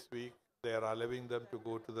Space Week. They are allowing them to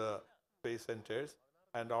go to the space centers.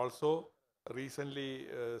 And also, recently,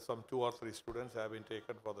 some 2 or 3 students have been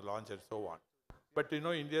taken for the launch and so on. But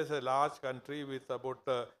India is a large country with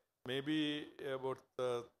about maybe about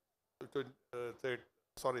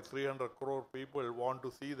 300 crore people want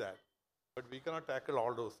to see that. But we cannot tackle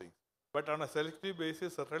all those things. But on a selective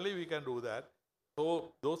basis, certainly we can do that.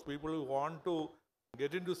 So those people who want to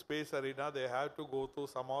get into space arena, they have to go through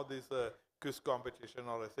some of this quiz competition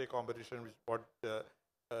or essay competition, which what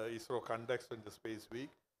ISRO conducts in the Space Week.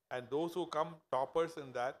 And those who come toppers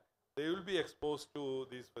in that, they will be exposed to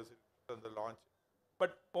these facilities and the launch.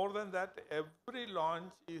 But more than that, every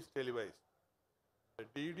launch is televised. The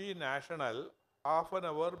DD National, half an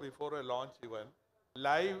hour before a launch event,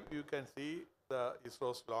 live you can see the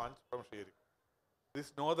ISRO's launch from Sri.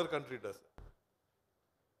 This no other country does that.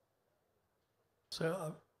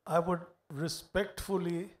 So I would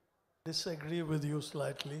respectfully disagree with you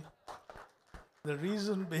slightly. The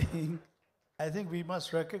reason being, I think we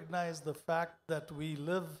must recognize the fact that we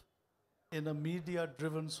live in a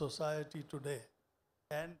media-driven society today.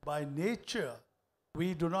 And by nature,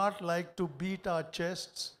 we do not like to beat our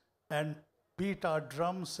chests and beat our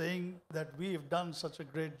drums saying that we have done such a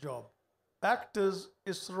great job. Fact is,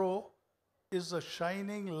 ISRO is a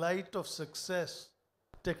shining light of success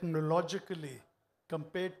technologically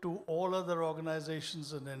compared to all other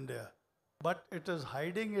organizations in India. But it is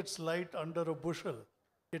hiding its light under a bushel.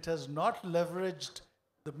 It has not leveraged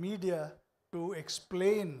the media to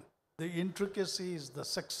explain the intricacies, the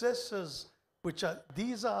successes, which are,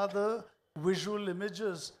 these are the visual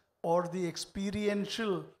images or the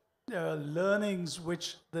experiential learnings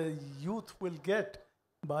which the youth will get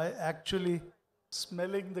by actually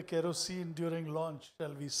smelling the kerosene during launch,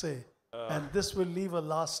 shall we say. And this will leave a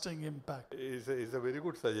lasting impact. Is a very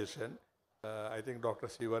good suggestion. I think Dr.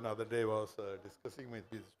 Shivan other day was discussing with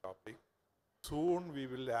this topic. Soon we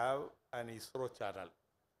will have an ISRO channel,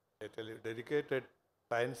 a dedicated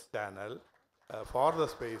science channel for the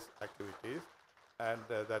space activities, and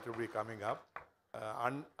that will be coming up.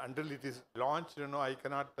 Until it is launched, I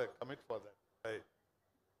cannot commit for that.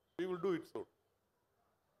 We will do it soon.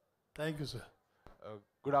 Thank you, sir.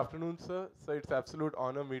 Good afternoon, sir. Sir, it's absolute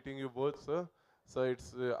honor meeting you both, sir. So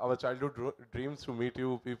it's our childhood dreams to meet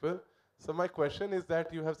you people. So my question is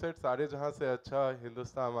that you have said "Sare jahan se acha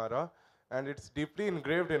Hindustan hamara," and it's deeply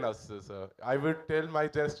engraved in us, sir. I would tell my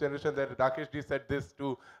generation that Rakesh ji said this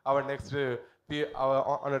to our next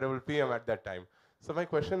our honorable PM at that time. So my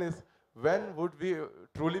question is, when would we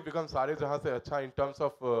truly become "Sare jahan se acha" in terms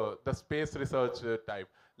of the space research type?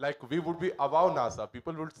 Like we would be above NASA.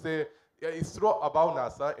 People would say ISRO above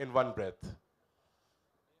NASA in one breath.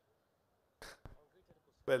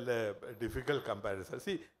 Well, a difficult comparison.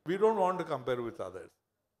 See, we don't want to compare with others.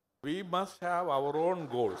 We must have our own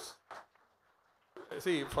goals.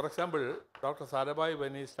 See, for example, Dr. Sarabhai,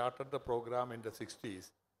 when he started the program in the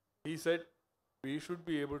 60s, he said we should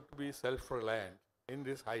be able to be self-reliant in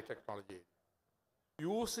this high technology.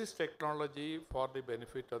 Use this technology for the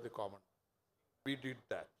benefit of the common. We did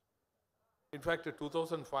that. In fact, in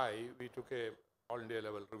 2005, we took a all India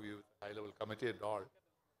level review, high-level committee and all.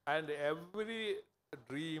 And every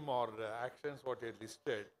dream or actions what he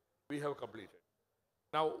listed, we have completed.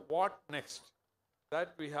 Now, what next?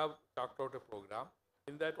 That we have talked out a program.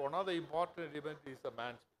 In that, one of the important elements is the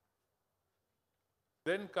man.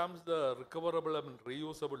 Then comes the recoverable and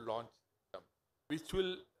reusable launch system, which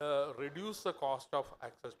will reduce the cost of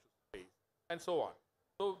access to space, and so on.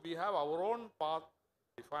 So we have our own path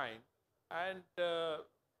defined, and we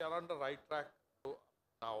are on the right track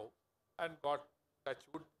now. And God touch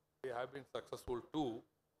wood, we have been successful too.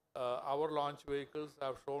 Our launch vehicles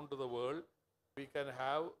have shown to the world we can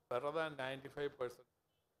have better than 95%.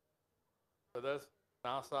 Whether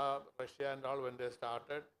NASA, Russia and all, when they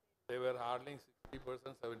started, they were hardly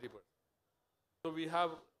 60%, 70%. So we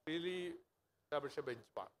have really established a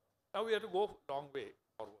benchmark. Now we have to go a long way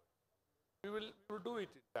forward. We will do it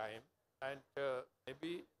in time, and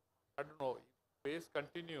maybe, I don't know, if space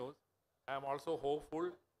continues, I am also hopeful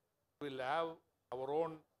we'll have our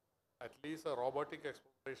own, at least a robotic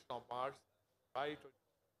exploration of Mars by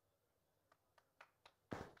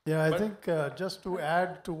Yeah, I think just to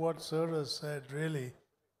add to what Sir has said, really,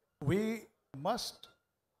 we must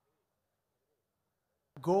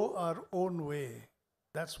go our own way.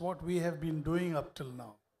 That's what we have been doing up till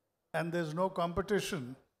now. And there's no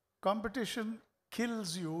competition. Competition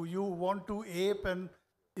kills you. You want to ape and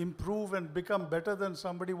improve and become better than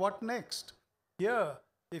somebody. What next? Here,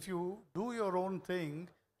 if you do your own thing,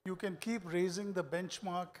 you can keep raising the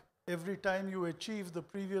benchmark every time you achieve the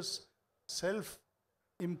previous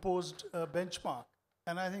self-imposed benchmark.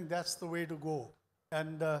 And I think that's the way to go.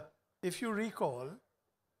 And if you recall,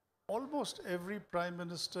 almost every prime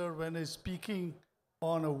minister, when he's speaking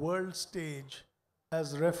on a world stage,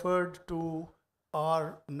 has referred to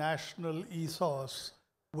our national ethos,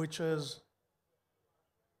 which is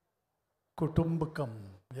Kutumbakam,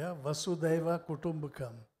 yeah, Vasudhaiva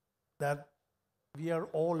Kutumbakam, that we are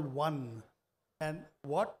all one. And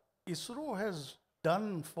what ISRO has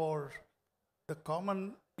done for the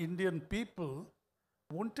common Indian people,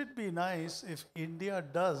 wouldn't it be nice if India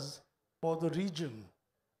does for the region?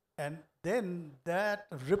 And then that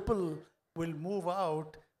ripple will move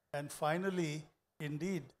out, and finally,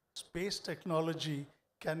 indeed, space technology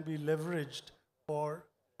can be leveraged for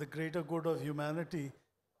the greater good of humanity.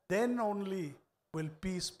 Then only will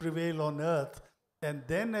peace prevail on Earth, and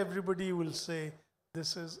then everybody will say,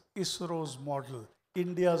 this is ISRO's model,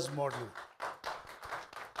 India's model.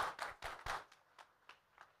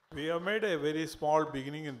 We have made a very small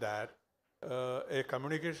beginning in that, a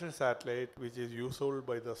communication satellite which is useful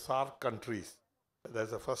by the SAARC countries.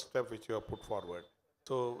 That's the first step which you have put forward.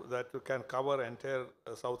 So that you can cover entire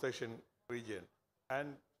South Asian region,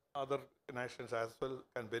 and other nations as well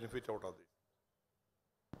can benefit out of this.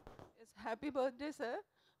 Yes, happy birthday, sir.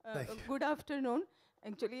 Thank you. Good afternoon.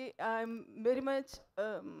 Actually, I'm very much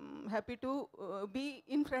happy to be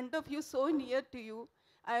in front of you, so near to you.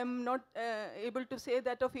 I am not able to say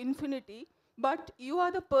that of infinity, but you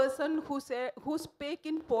are the person who spake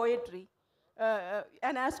in poetry.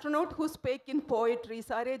 An astronaut who spake in poetry,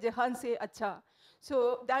 Sare Jahan se acha.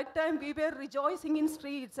 So that time we were rejoicing in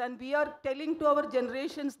streets and we are telling to our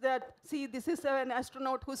generations that, see, this is an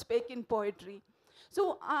astronaut who spake in poetry.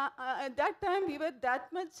 So at that time we were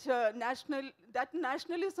that much that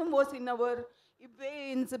nationalism was in our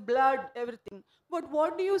veins, blood, everything. But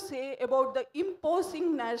what do you say about the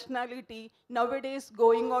imposing nationality nowadays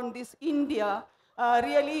going on this India?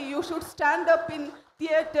 Really, you should stand up in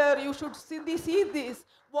theater, you should see this.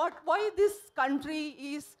 Why this country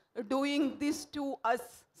is doing this to us,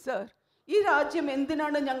 sir? ഈ രാജ്യം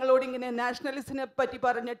എന്തിനാണ് ഞങ്ങളോട് ഇങ്ങനെ നാഷണലിസ്റ്റിനെ പറ്റി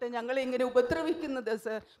പറഞ്ഞിട്ട് ഞങ്ങളെ ഇങ്ങനെ ഉപദ്രവിക്കുന്നത്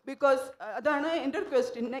sir? Because അതാണ് എൻ്റെ ഒരു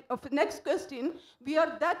question. Next question, V R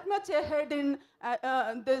that much ahead in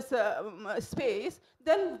this space,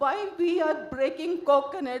 then why we are breaking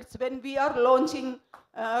coconuts when we are launching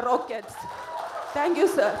rockets? Thank you,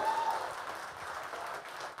 sir.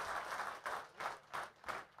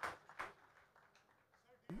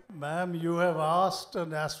 Ma'am, you have asked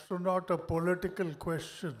an astronaut a political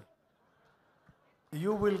question.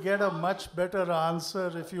 You will get a much better answer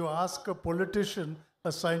if you ask a politician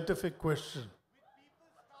a scientific question. With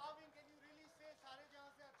people starving, can you really say Sare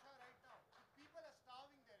Jahan se acha right now? People are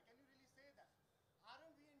starving there. Can you really say that? Aren't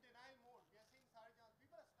we in denial mode? We are saying Sare Jahan.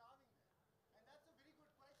 People are starving there. And that's a very good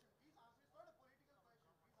question. Please answer. It's not a political question.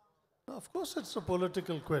 Please answer. Of course, it's a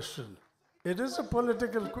political question. It is a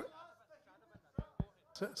political question.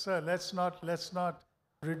 Sir, let's not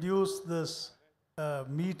reduce this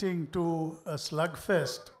meeting to a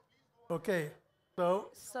slugfest. Okay. So,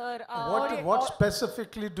 Sir, what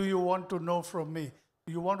specifically do you want to know from me?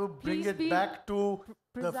 You want to bring Please it be back to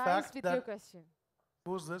the precise fact with your that... question.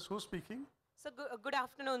 Who's this? Who's speaking? So good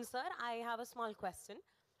afternoon, sir. I have a small question.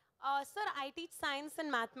 Sir, I teach science and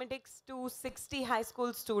mathematics to 60 high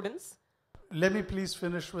school students. Let me please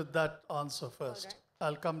finish with that answer first. Alright.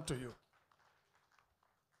 I'll come to you.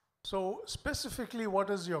 So specifically, what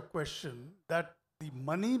is your question? That the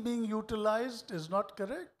money being utilized is not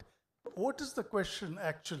correct? What is the question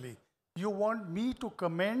actually? You want me to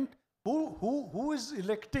comment who is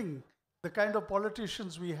electing the kind of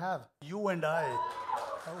politicians we have? You and I.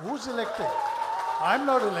 Who's electing? I'm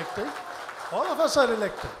not electing. All of us are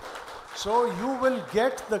elected. So you will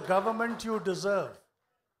get the government you deserve.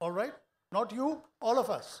 All right? Not you, all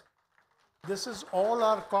of us. This is all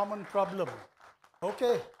our common problem.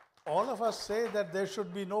 Okay, all of us say that there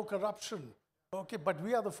should be no corruption. Okay, but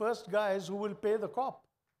we are the first guys who will pay the cop.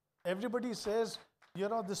 Everybody says, you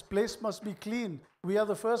know, this place must be clean. We are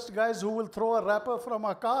the first guys who will throw a wrapper from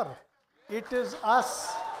our car. It is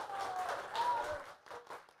us.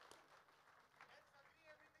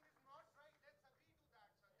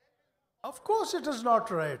 Of course it is not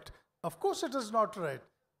right. Of course it is not right.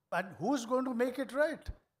 And who's going to make it right?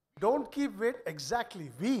 Don't keep wait. Exactly.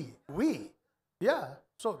 We. Yeah.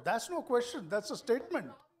 So that's no question. That's a statement.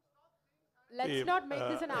 Let's not make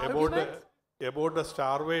this an about argument. about the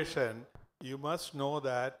starvation, you must know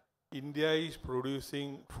that India is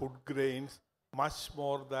producing food grains much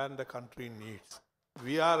more than the country needs.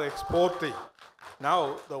 We are exporting.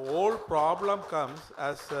 Now, the whole problem comes,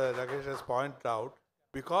 as Rakesh has pointed out,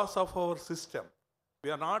 because of our system.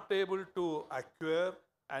 We are not able to acquire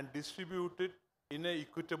and distribute it in an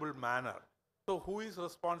equitable manner. So, who is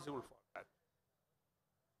responsible for that?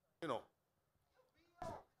 You know,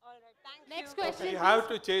 All right, thank Next you. question. we have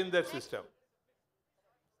to change that system.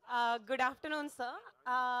 Good afternoon, sir.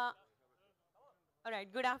 All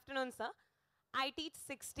right, good afternoon, sir. I teach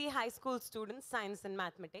 60 high school students science and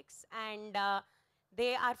mathematics, and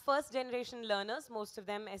they are first generation learners, most of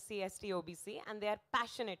them SC, ST, OBC, and they are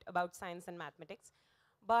passionate about science and mathematics.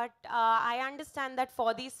 But I understand that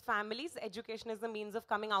for these families, education is the means of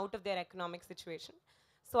coming out of their economic situation.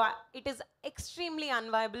 So it is extremely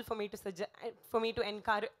unviable for me to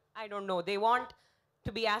encourage, I don't know, they want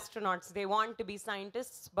to be astronauts, they want to be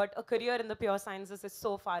scientists, but a career in the pure sciences is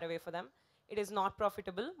so far away for them. It is not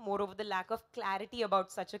profitable. Moreover, the lack of clarity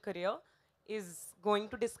about such a career is going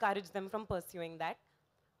to discourage them from pursuing that,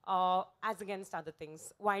 as against other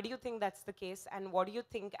things. Why do you think that's the case? And what do you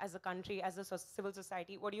think as a country, as a civil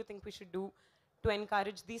society, what do you think we should do to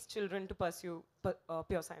encourage these children to pursue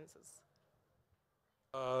pure sciences?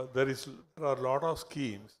 There are a lot of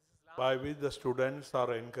schemes by which the students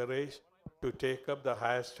are encouraged to take up the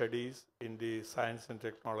higher studies in the science and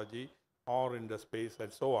technology or in the space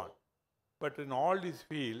and so on. But in all these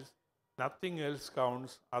fields, nothing else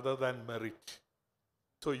counts other than merit.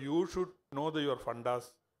 So you should know your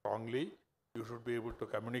fundas strongly, you should be able to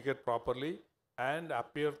communicate properly and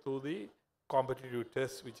appear through the competitive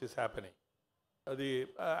tests which is happening.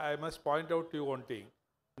 I must point out to you one thing.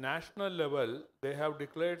 National level, they have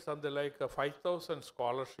declared something like 5,000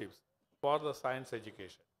 scholarships for the science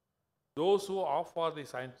education. Those who opt for the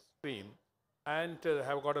science stream and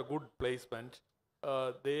have got a good placement,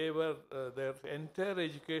 their entire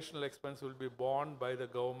educational expense will be borne by the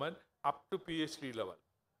government up to PhD level.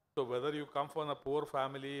 So whether you come from a poor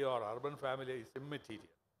family or urban family is immaterial.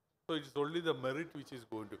 So it's only the merit which is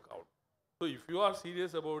going to count. So if you are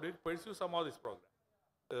serious about it, pursue some of this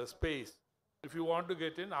program. Space. If you want to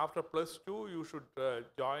get in, after +2, you should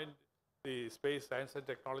join the Space Science and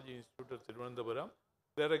Technology Institute of Thiruvananthapuram.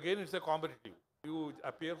 There again, it's a competitive. You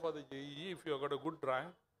appear for the JEE, if you have got a good rank,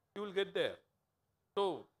 you will get there.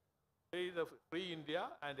 So, there is a free India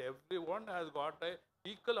and everyone has got an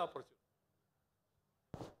equal opportunity.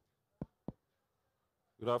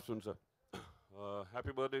 Good afternoon, sir.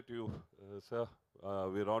 Happy birthday to you, sir.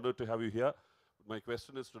 We're honored to have you here. My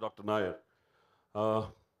question is to Dr. Nair.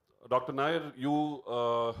 Dr. Nair, you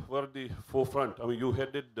were at the forefront. I mean, you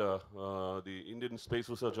headed the Indian Space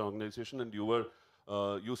Research Organization, and you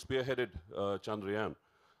spearheaded Chandrayaan.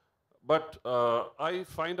 But I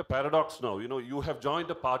find a paradox now. You know, you have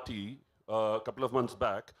joined a party a couple of months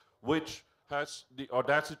back, which has the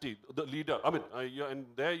audacity, the leader. I mean, and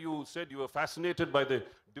there you said you were fascinated by the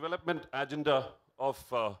development agenda of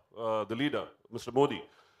the leader, Mr. Modi.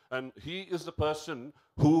 And he is the person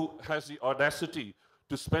who has the audacity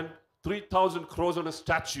to spend 3,000 crores on a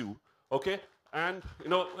statue, okay? And, you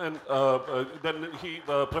know, and then he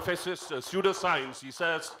professes pseudoscience. He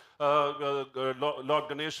says Lord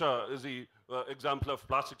Ganesha is the example of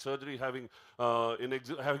plastic surgery having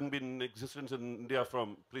been in existence in India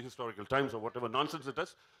from prehistorical times or whatever nonsense it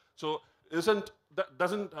is. So hasn't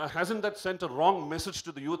that sent a wrong message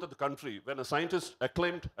to the youth of the country when a scientist,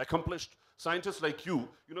 acclaimed, accomplished scientist like you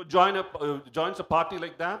know, joins a party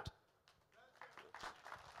like that?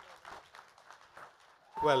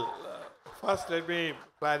 Well, first let me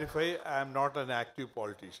clarify, I am not an active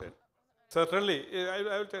politician. Certainly,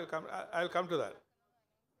 I'll come to that.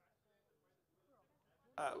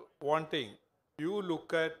 One thing, you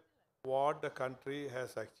look at what the country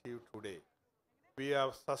has achieved today. We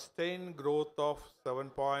have sustained growth of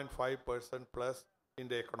 7.5% plus in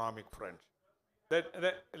the economic front. Let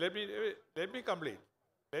me complete.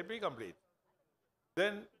 Let me complete.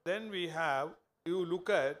 Then we have, you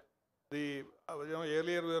look at the,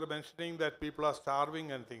 earlier we were mentioning that people are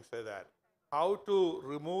starving and things like that. How to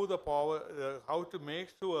remove the power, how to make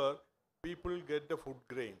sure people get the food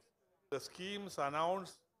grains. The schemes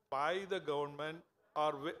announced by the government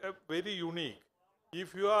are very unique.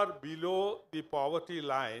 If you are below the poverty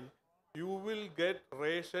line, you will get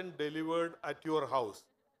ration delivered at your house.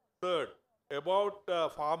 Third, about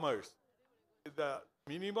farmers, the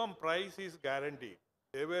minimum price is guaranteed.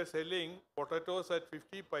 They were selling potatoes at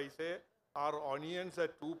 50 paise or onions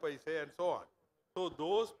at 2 paise and so on. So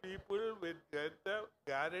those people will get the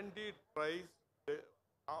guaranteed price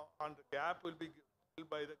and the gap will be filled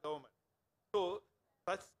by the government. So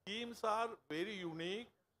such schemes are very unique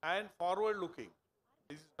and forward-looking.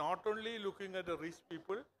 This is not only looking at the rich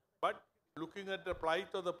people, but looking at the plight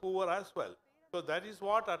of the poor as well. So that is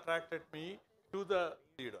what attracted me to the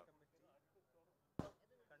leader.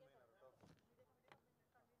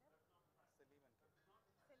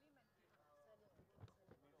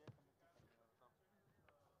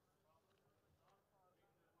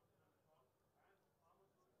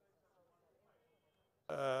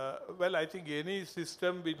 Well, I think any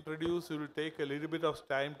system we introduce will take a little bit of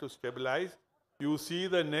time to stabilize. You see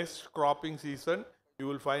the next cropping season, you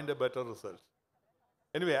will find a better result.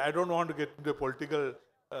 Anyway, I don't want to get into a political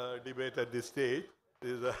debate at this stage.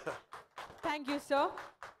 Thank you, sir.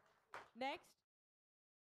 Next.